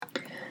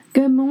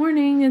Good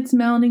morning, it's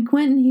Melanie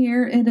Quinton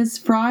here. It is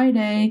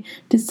Friday,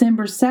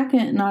 December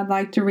 2nd, and I'd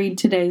like to read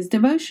today's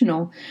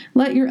devotional.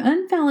 Let your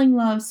unfailing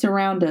love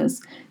surround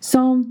us.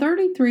 Psalm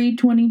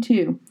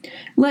 33:22.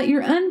 Let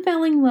your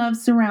unfailing love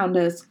surround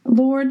us,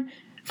 Lord,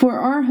 for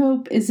our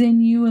hope is in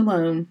you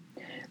alone.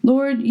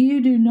 Lord,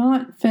 you do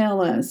not fail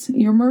us.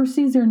 Your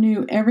mercies are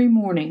new every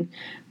morning.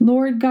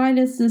 Lord, guide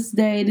us this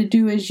day to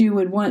do as you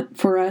would want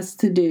for us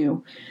to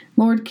do.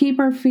 Lord, keep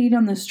our feet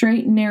on the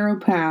straight and narrow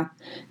path.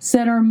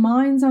 Set our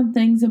minds on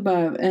things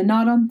above and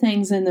not on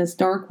things in this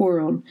dark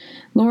world.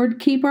 Lord,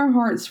 keep our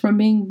hearts from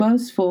being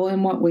boastful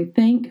in what we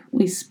think,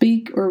 we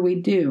speak, or we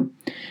do.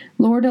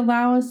 Lord,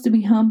 allow us to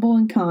be humble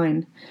and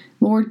kind.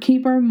 Lord,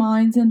 keep our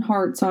minds and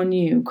hearts on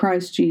you,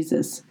 Christ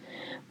Jesus.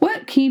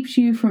 What keeps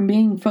you from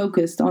being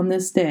focused on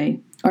this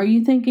day? Are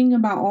you thinking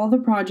about all the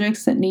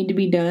projects that need to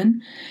be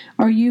done?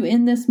 Are you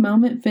in this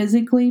moment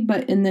physically,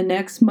 but in the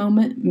next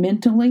moment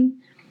mentally?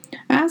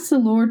 Ask the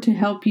Lord to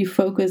help you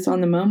focus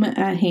on the moment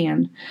at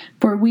hand,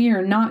 for we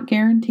are not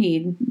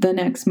guaranteed the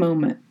next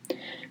moment.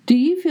 Do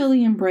you feel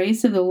the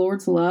embrace of the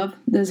Lord's love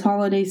this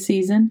holiday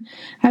season?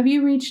 Have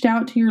you reached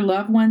out to your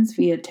loved ones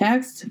via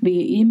text,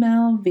 via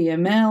email, via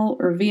mail,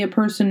 or via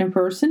person to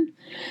person?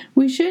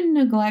 We shouldn't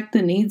neglect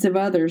the needs of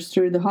others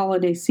through the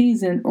holiday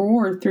season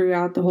or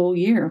throughout the whole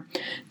year.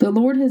 The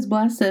Lord has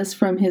blessed us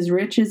from His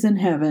riches in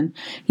heaven.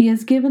 He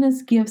has given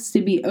us gifts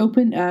to be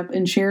opened up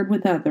and shared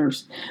with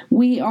others.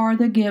 We are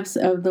the gifts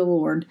of the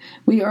Lord.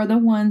 We are the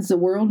ones the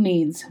world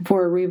needs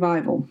for a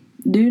revival.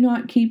 Do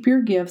not keep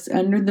your gifts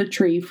under the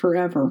tree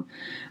forever.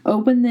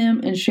 Open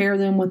them and share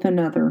them with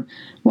another.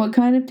 What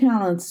kind of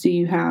talents do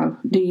you have?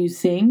 Do you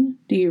sing?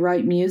 Do you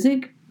write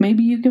music?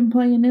 Maybe you can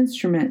play an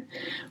instrument.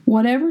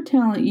 Whatever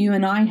talent you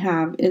and I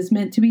have is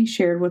meant to be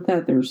shared with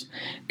others.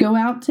 Go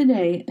out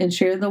today and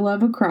share the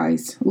love of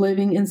Christ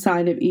living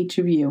inside of each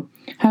of you.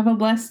 Have a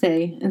blessed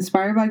day,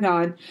 inspired by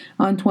God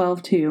on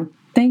 12/2.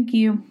 Thank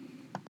you.